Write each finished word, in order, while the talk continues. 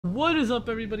What is up,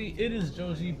 everybody? It is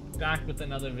Joji back with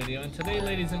another video, and today,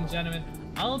 ladies and gentlemen,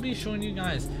 I'll be showing you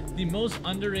guys the most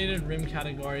underrated rim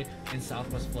category in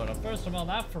Southwest Florida. First of all,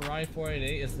 that Ferrari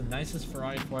 488 is the nicest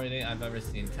Ferrari 488 I've ever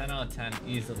seen. 10 out of 10,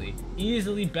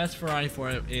 easily best Ferrari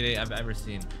 488 I've ever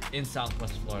seen in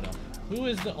Southwest Florida. Who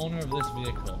is the owner of this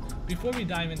vehicle? Before we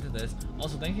dive into this,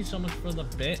 also thank you so much for the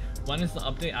bit. When is the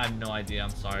update? I have no idea.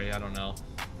 I'm sorry, I don't know.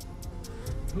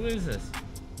 Who is this?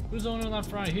 Who's the owner of that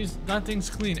Ferrari? That thing's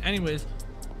clean. Anyways,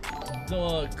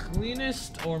 the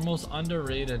cleanest or most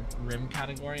underrated rim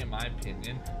category, in my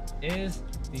opinion, is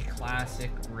the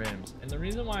classic rims. And the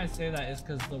reason why I say that is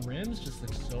because the rims just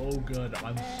look so good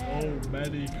on so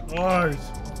many cars.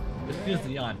 Excuse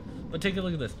the yawn. But take a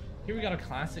look at this. Here we got a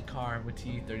classic car with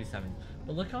T37.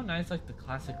 But look how nice like the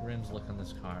classic rims look on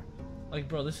this car. Like,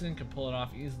 bro, this thing can pull it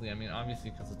off easily. I mean,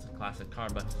 obviously because it's a classic car,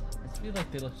 but I feel like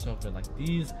they look so good. Like,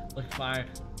 these look fire.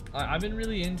 I've been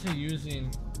really into using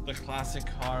the classic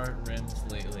car rims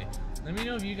lately. Let me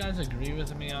know if you guys agree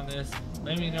with me on this.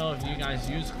 Let me know if you guys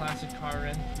use classic car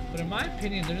rims. But in my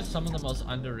opinion, they're just some of the most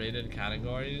underrated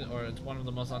categories, or it's one of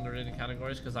the most underrated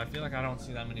categories, because I feel like I don't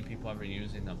see that many people ever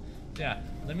using them. So yeah,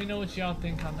 let me know what y'all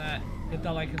think on that. Hit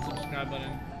that like and subscribe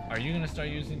button. Are you gonna start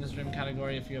using this rim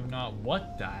category? If you have not,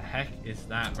 what the heck is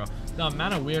that, bro? The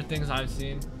amount of weird things I've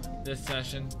seen this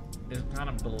session is kind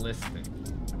of ballistic.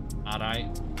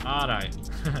 Alright.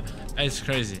 It's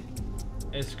crazy.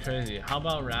 It's crazy. How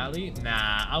about rally?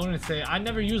 Nah, I wouldn't say. I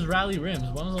never use rally rims.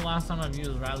 When was the last time I've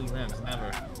used rally rims?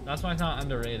 Never. That's why it's not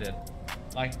underrated.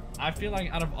 Like, I feel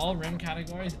like out of all rim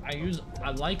categories,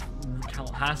 I like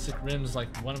classic rims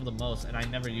like one of the most, and I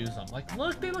never use them. Like,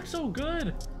 look, they look so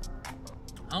good.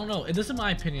 I don't know. This is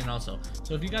my opinion also.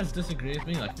 So if you guys disagree with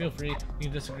me, like, feel free. You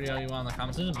can disagree all you want in the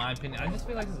comments. This is my opinion. I just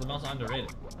feel like this is the most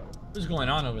underrated. What's going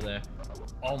on over there?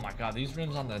 Oh my god, these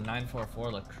rims on the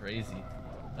 944 look crazy.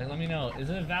 Like, let me know. Is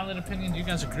it a valid opinion? Do you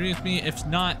guys agree with me? If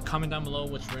not, comment down below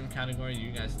which rim category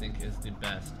you guys think is the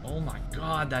best. Oh my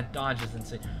god, that Dodge is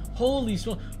insane. Holy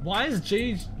smoke. Why is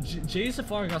Jay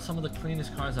Safari got some of the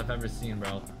cleanest cars I've ever seen,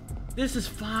 bro? This is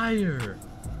fire.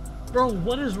 Bro,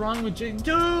 what is wrong with Jay?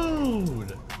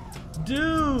 Dude!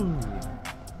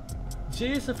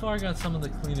 Jay Safari got some of the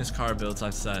cleanest car builds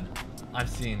I've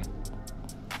seen.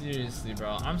 Seriously,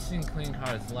 bro. I'm seeing clean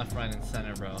cars left, right, and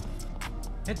center, bro.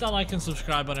 Hit that like and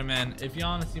subscribe button, man. If you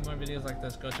want to see more videos like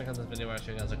this, go check out this video where I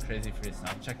show you guys a crazy free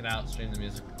stuff. Check it out. Stream the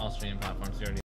music, all streaming platforms. You already